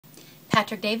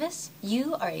Patrick Davis,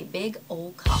 you are a big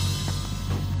old cock.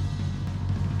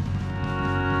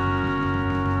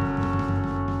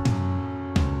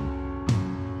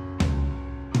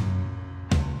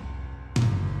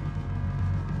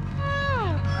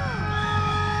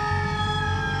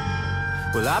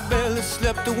 Well, I barely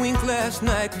slept a wink last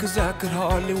night, 'cause I could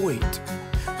hardly wait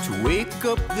to wake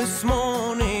up this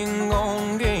morning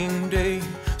on game day.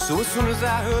 So as soon as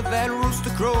I heard that rooster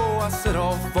crow, I set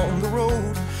off on the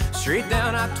road, straight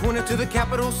down I-20 to the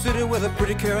capital city where the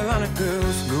pretty Carolina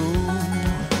girls go.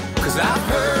 'Cause I've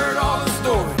heard all the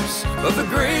stories of the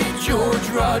great George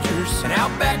Rogers, and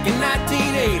out back in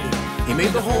 1980, he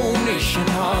made the whole nation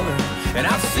holler. And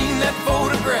I've seen that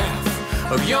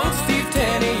photograph of young Steve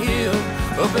Tannehill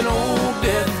up in old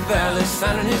Death Valley,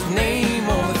 signing his name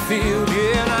on the field.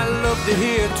 Yeah, and I love to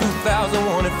hear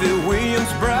 2001 and Phil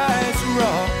Williams, Bryce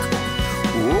Rock.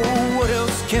 Oh, what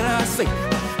else can I say?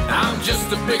 I'm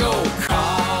just a big old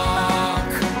cock.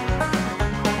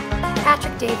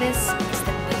 Patrick Davis is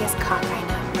the biggest cock I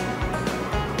know.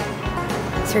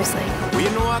 Seriously. Well,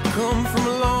 you know I come from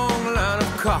a long line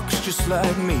of cocks just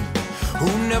like me, who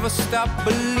never stop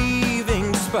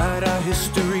believing despite our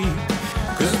history.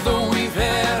 'Cause though we've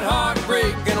had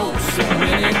heartbreak and oh so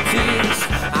many tears,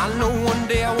 I know one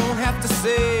day I won't have to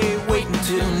say wait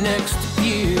until next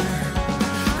year.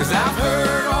 'Cause I've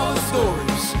heard all the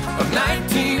stories of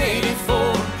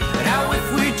 1984, and how if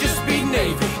we'd just beat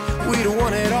Navy, we'd have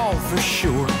won it all for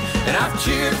sure. And I've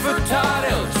cheered for Todd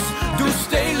Ellis, Deuce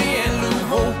Staley and Lou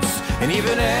Holtz, and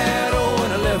even at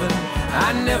 0-11,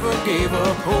 I never gave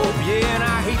up hope. Yeah, and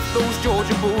I hate those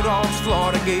Georgia Bulldogs,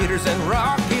 Florida Gators, and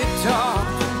Rocky Top.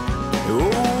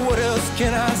 Oh, what else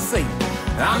can I say?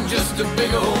 I'm just a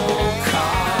big old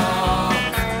cock.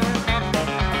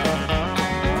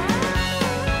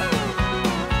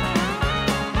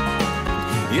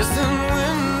 Yes, and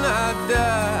when I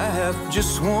die, I have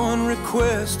just one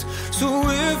request. So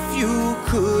if you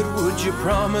could, would you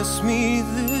promise me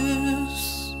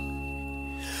this?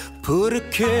 Put a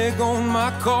keg on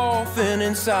my coffin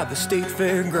inside the state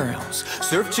fairgrounds.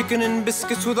 Serve chicken and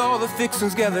biscuits with all the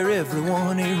fixings, gather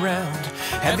everyone around.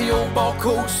 Have the old ball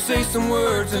coach say some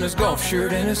words in his golf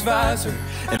shirt and his visor,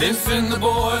 and then send the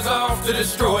boys off to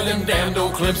destroy them damned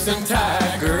old Clemson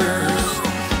Tigers.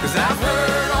 'Cause I've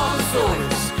heard all the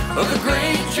stories of the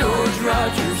great George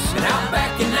Rogers, and out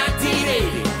back in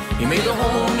 1980, he made the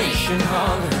whole nation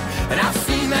holler. And I've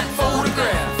seen that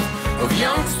photograph of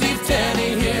young Steve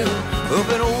Tannehill up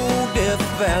in old Death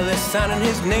Valley, signing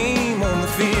his name on the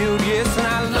field. Yes, and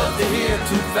I love to hear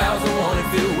 2001 and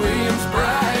Phil Williams,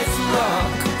 Bryce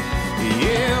Rock.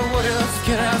 Yeah, what else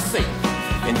can I say?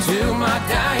 Until my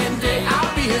dying day,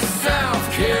 I'll be a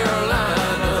South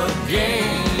Carolina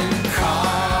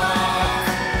Gamecock.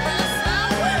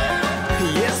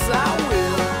 Yes, I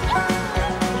will.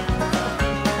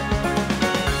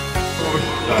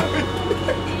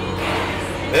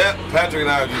 Yeah, Patrick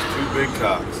and I are just two big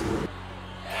cocks.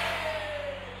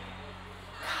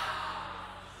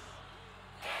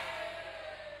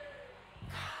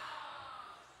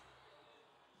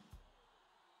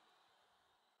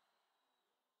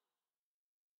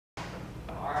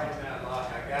 All right, Matlock,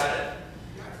 I got it.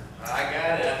 I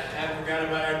got it. I haven't forgotten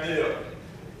about our deal.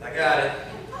 I got it.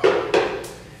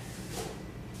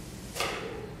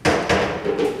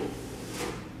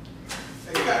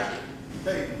 Hey, Patrick.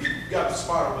 Hey, you got the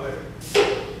spot over there.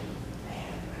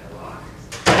 Man, Matlock.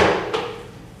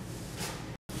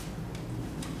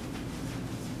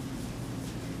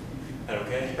 That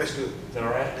okay? That's good. Is that all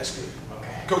right? That's good.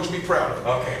 Okay. Coach, be proud of it.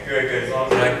 Okay, good. As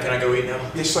long as can I go eat now?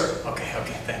 Yes, sir. Okay,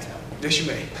 thanks, man. Yes, you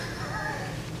may.